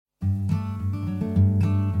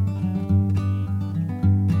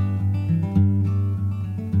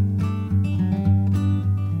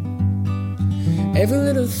Every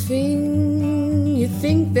little thing you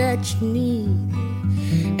think that you need.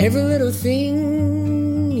 Every little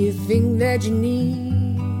thing you think that you need.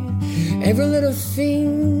 Every little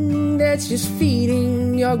thing that's just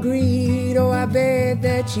feeding your greed. Oh, I bet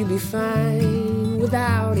that you'd be fine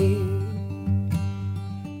without it.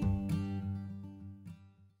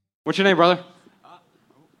 What's your name, brother?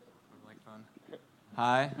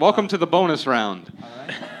 Hi. Welcome to the bonus round. All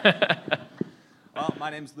right. Well, my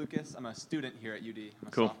name's Lucas. I'm a student here at UD. I'm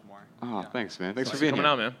a sophomore. Oh, yeah. Thanks, man. Thanks for Thanks being coming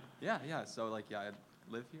here. out, man. Yeah. So, I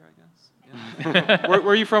live here, I guess. Yeah. Where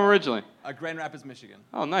are you from originally? Grand Rapids, Michigan.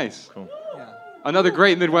 Oh, nice. Cool. Yeah. Another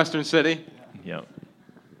great Midwestern city. Yep.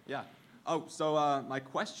 Yeah. Oh, so my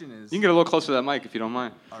question is... You can get a little closer to that mic if you don't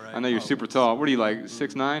mind. All right. I know you're super tall. What are you, like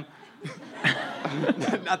 6'9"?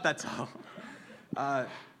 Not that tall.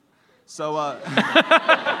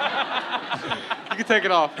 You can take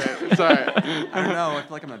it off, man. It's all right. I don't know. I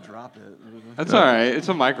feel like I'm going to drop it. That's all right. It's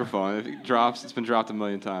a microphone. If it drops, it's been dropped a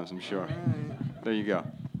million times, I'm sure. There you go.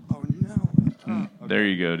 Oh, no. Okay. There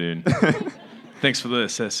you go, dude. Thanks for the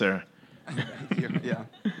assist, sir. Yeah.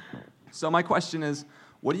 So my question is,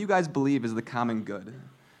 what do you guys believe is the common good?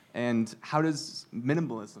 And how does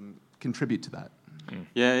minimalism contribute to that?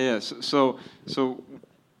 Yeah. So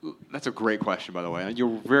that's a great question, by the way.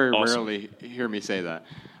 You'll very rarely hear me say that.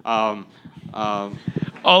 All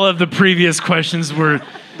of the previous questions were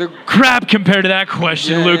crap compared to that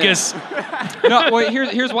question, Lucas. No, well,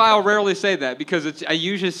 here's why I'll rarely say that, because I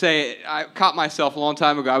usually say, I caught myself a long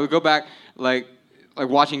time ago. I would go back, like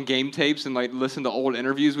watching game tapes and listen to old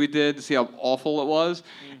interviews we did to see how awful it was.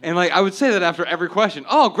 And I would say that after every question.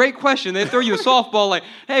 Oh, great question. They throw you a softball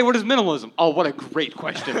hey, what is minimalism? Oh, what a great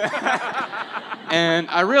question. And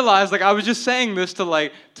I realized I was just saying this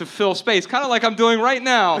to fill space, kind of like I'm doing right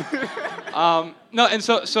now. No, and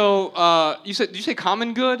so did you say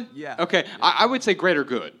common good? Yeah. Okay, Yeah. I would say greater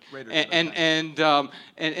good. Greater And, good.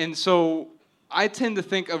 and so I tend to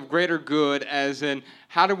think of greater good as in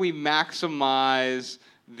how do we maximize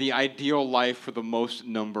the ideal life for the most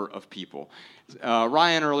number of people.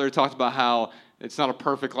 Ryan earlier talked about how it's not a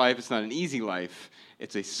perfect life, it's not an easy life,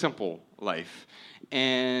 it's a simple life.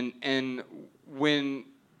 And when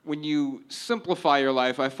you simplify your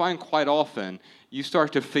life, I find quite often you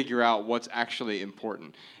start to figure out what's actually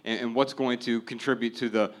important and what's going to contribute to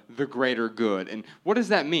the greater good. And what does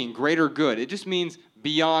that mean, greater good? It just means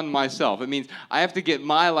beyond myself. It means I have to get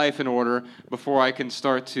my life in order before I can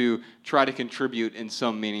start to try to contribute in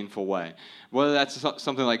some meaningful way. Whether that's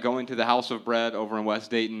something like going to the House of Bread over in West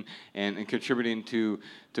Dayton and contributing to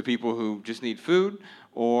people who just need food,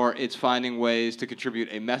 or it's finding ways to contribute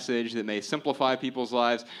a message that may simplify people's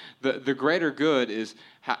lives. The greater good is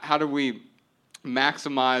how do we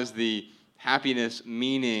maximize the happiness and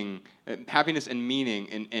meaning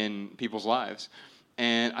in people's lives.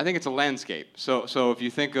 And I think it's a landscape. So if you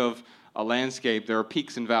think of a landscape, there are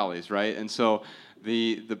peaks and valleys, right? And so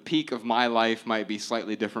the peak of my life might be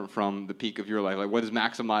slightly different from the peak of your life. What is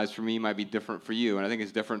maximized for me might be different for you. And I think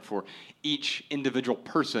it's different for each individual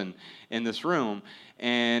person in this room.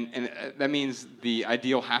 And that means the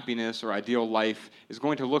ideal happiness or ideal life is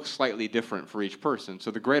going to look slightly different for each person. So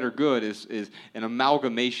the greater good is an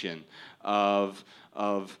amalgamation of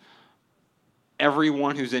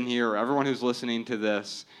everyone who's in here or everyone who's listening to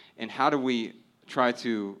this, and how do we try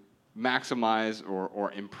to maximize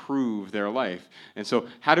or improve their life. And so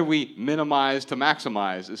how do we minimize to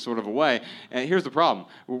maximize is sort of a way. And here's the problem.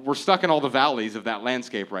 We're stuck in all the valleys of that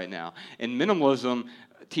landscape right now. And minimalism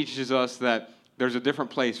teaches us that there's a different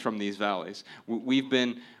place from these valleys. We've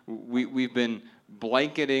been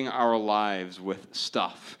blanketing our lives with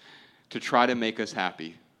stuff to try to make us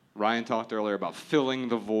happy. Ryan talked earlier about filling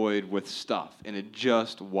the void with stuff, and it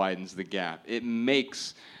just widens the gap. It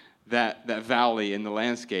makes that valley in the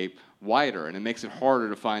landscape wider, and it makes it harder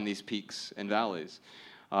to find these peaks and valleys.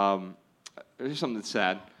 There's something that's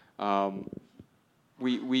sad. We're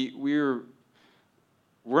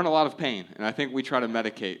in a lot of pain, and I think we try to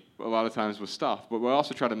medicate a lot of times with stuff, but we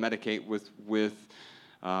also try to medicate with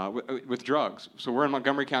drugs. So we're in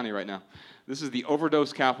Montgomery County right now. This is the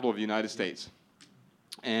overdose capital of the United States.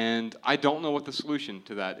 And I don't know what the solution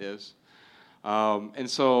to that is. And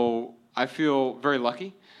so I feel very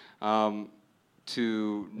lucky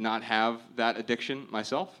to not have that addiction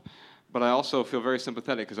myself. But I also feel very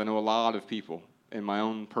sympathetic because I know a lot of people in my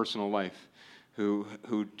own personal life who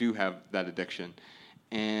do have that addiction.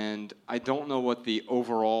 And I don't know what the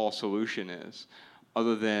overall solution is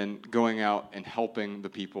other than going out and helping the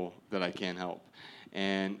people that I can help.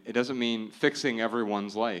 And it doesn't mean fixing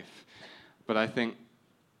everyone's life, but I think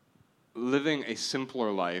living a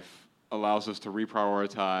simpler life allows us to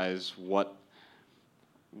reprioritize what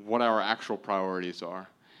what our actual priorities are,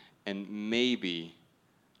 and maybe,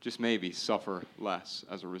 just maybe, suffer less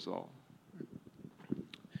as a result.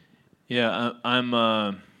 Yeah,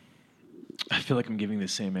 I feel like I'm giving the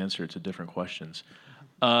same answer to different questions.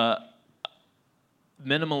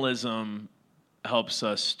 Minimalism helps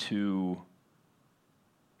us to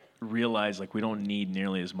realize like we don't need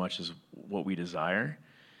nearly as much as what we desire.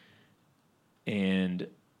 And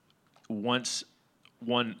once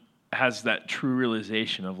one has that true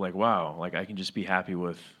realization of like, wow, like I can just be happy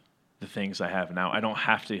with the things I have now. I don't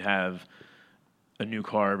have to have a new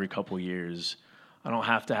car every couple years. I don't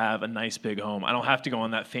have to have a nice big home. I don't have to go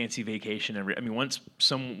on that fancy vacation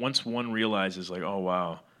once one realizes like, oh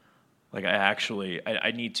wow, like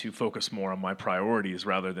I need to focus more on my priorities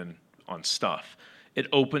rather than on stuff. It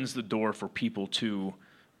opens the door for people to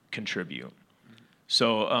contribute.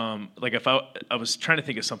 So, like if I was trying to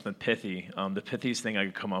think of something pithy, the pithiest thing I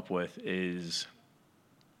could come up with is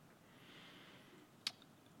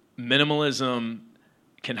minimalism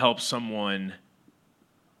can help someone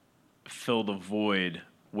fill the void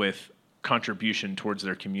with contribution towards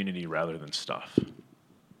their community rather than stuff.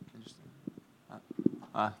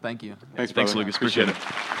 Thank you. Thanks, Lucas. Appreciate it.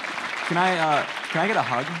 Can I get a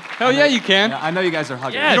hug? Hell yeah, you can. Yeah, I know you guys are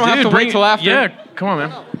hugging. Yeah, You don't have to wait till after. Yeah, come on,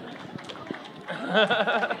 man.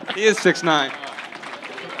 He is 6'9".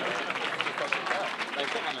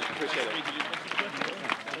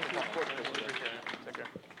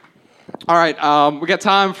 All right, we got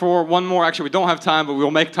time for one more. Actually, we don't have time, but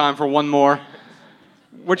we'll make time for one more.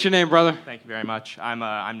 What's your name, brother? Thank you very much.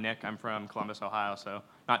 I'm Nick. I'm from Columbus, Ohio, so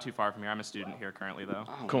not too far from here. I'm a student here currently, though.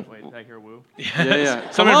 Oh, cool. Wait, did I hear woo?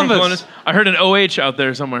 Yeah. Somebody from Columbus. I heard an OH out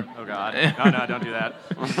there somewhere. Oh, God. No, don't do that.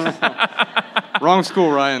 Wrong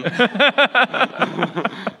school, Ryan.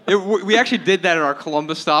 We actually did that at our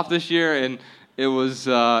Columbus stop this year, and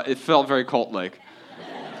it felt very cult-like.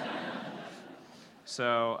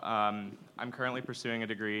 So I'm currently pursuing a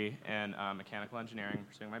degree in mechanical engineering,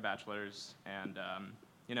 pursuing my bachelor's. And,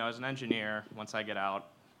 as an engineer, once I get out,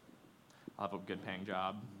 I'll have a good-paying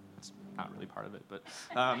job. It's not really part of it, but...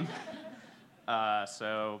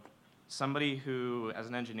 so somebody who, as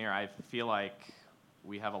an engineer, I feel like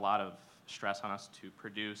we have a lot of stress on us to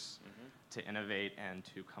produce, to innovate, and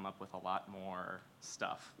to come up with a lot more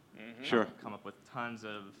stuff. Sure. Come up with tons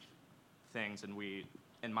of things, and we,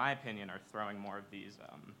 in my opinion, are throwing more of these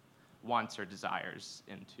wants or desires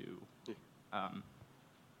into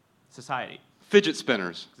society. Fidget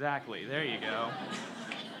spinners. Exactly. There you go.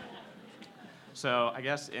 So I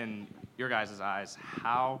guess in your guys' eyes,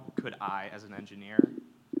 how could I, as an engineer,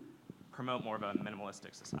 promote more of a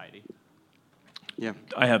minimalistic society? Yeah.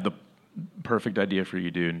 I have the perfect idea for you,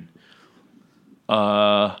 dude.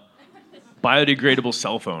 Biodegradable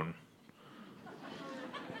cell phone.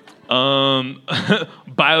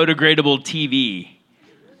 Biodegradable TV.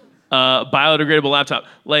 Biodegradable laptop.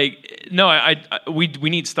 Like, no, we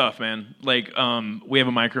need stuff, man. Like, we have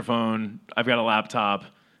a microphone. I've got a laptop.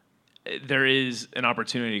 There is an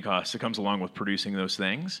opportunity cost that comes along with producing those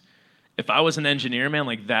things. If I was an engineer, man,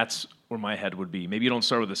 like that's where my head would be. Maybe you don't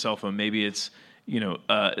start with a cell phone. Maybe it's,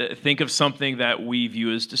 think of something that we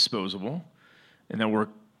view as disposable and that we're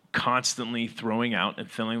constantly throwing out and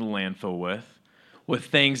filling the landfill with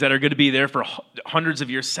things that are going to be there for hundreds of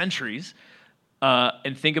years, centuries,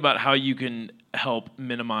 and think about how you can help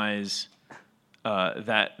minimize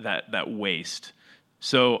that waste.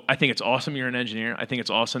 So I think it's awesome you're an engineer. I think it's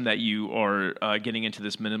awesome that you are getting into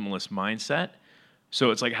this minimalist mindset. So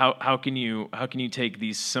it's like how can you take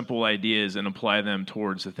these simple ideas and apply them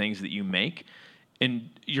towards the things that you make, and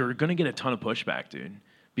you're going to get a ton of pushback, dude.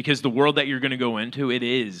 Because the world that you're going to go into, it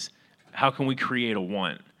is how can we create a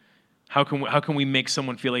want? How can we make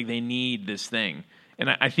someone feel like they need this thing? And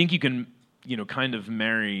I think you can kind of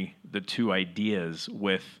marry the two ideas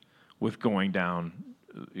with going down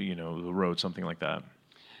the road, something like that.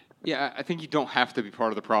 Yeah, I think you don't have to be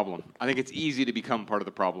part of the problem. I think it's easy to become part of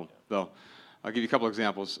the problem, though. I'll give you a couple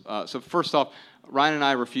examples. So first off, Ryan and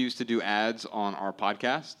I refuse to do ads on our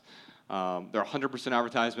podcast. They're 100%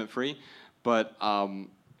 advertisement free, but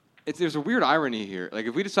there's a weird irony here. Like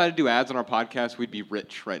if we decided to do ads on our podcast, we'd be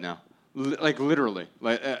rich right now. Literally,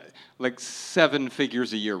 like 7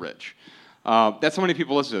 figures a year rich. That's how many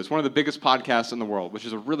people listen to it. It's one of the biggest podcasts in the world, which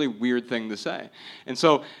is a really weird thing to say. And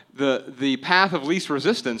so the path of least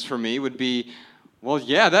resistance for me would be, well,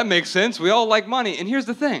 yeah, that makes sense. We all like money. And here's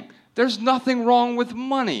the thing. There's nothing wrong with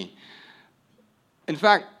money. In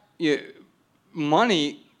fact,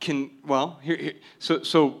 money can,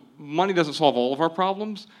 so money doesn't solve all of our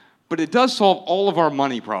problems, but it does solve all of our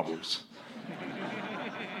money problems.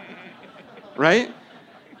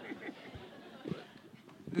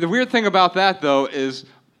 The weird thing about that, though, is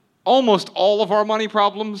almost all of our money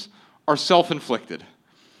problems are self-inflicted.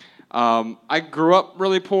 I grew up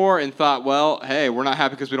really poor and thought, well, hey, we're not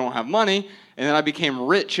happy because we don't have money. And then I became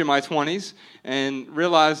rich in my 20s and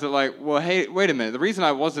realized that, like, well, hey, wait a minute. The reason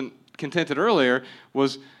I wasn't contented earlier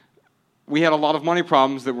was we had a lot of money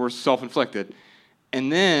problems that were self-inflicted.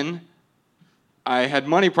 And then I had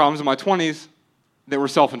money problems in my 20s that were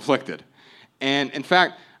self-inflicted. And in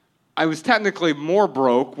fact, I was technically more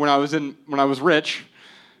broke when I was rich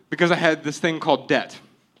because I had this thing called debt.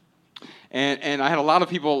 And I had a lot of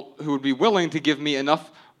people who would be willing to give me enough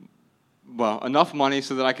money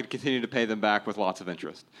so that I could continue to pay them back with lots of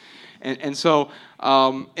interest. And so,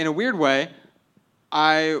 in a weird way,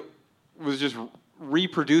 I was just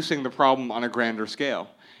reproducing the problem on a grander scale.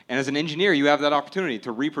 And as an engineer, you have that opportunity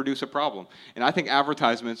to reproduce a problem. And I think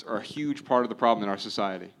advertisements are a huge part of the problem in our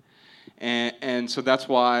society. And so that's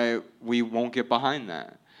why we won't get behind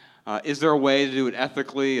that. Is there a way to do it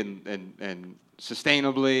ethically and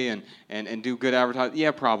sustainably and do good advertising?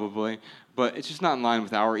 Yeah, probably. But it's just not in line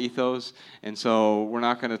with our ethos. And so we're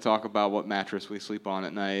not going to talk about what mattress we sleep on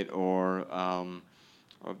at night or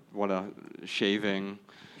what a shaving,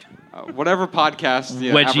 whatever podcast.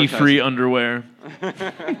 Yeah, wedgie-free underwear.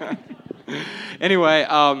 Anyway,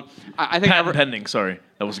 I think... Patent pending, sorry.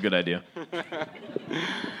 That was a good idea.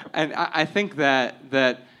 And I think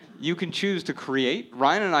that you can choose to create.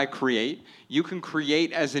 Ryan and I create. You can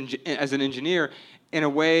create as an engineer in a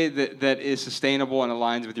way that is sustainable and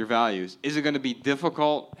aligns with your values. Is it going to be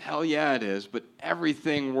difficult? Hell yeah, it is. But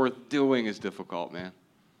everything worth doing is difficult, man.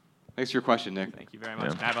 Thanks for your question, Nick. Thank you very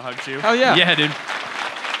much. Yeah. Can I have a hug too? Hell yeah. Yeah, dude.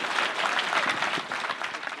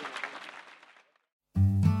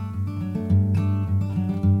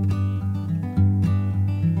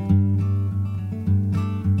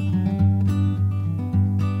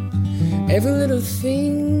 Every little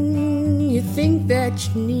thing you think that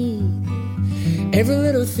you need, every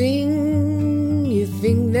little thing you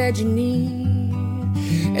think that you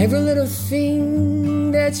need, every little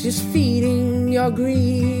thing that's just feeding your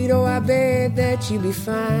greed. Oh, I bet that you'd be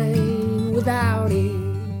fine without it.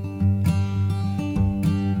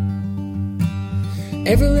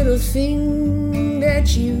 Every little thing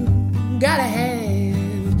that you gotta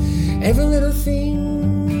have, every little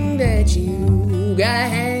thing that you gotta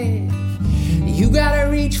have, you gotta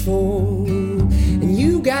reach for, and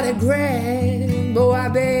you gotta grab. Oh, I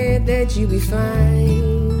bet that you'll be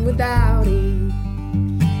fine without it.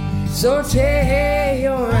 So tear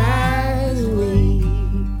your eyes away,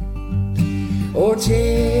 or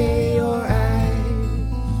tear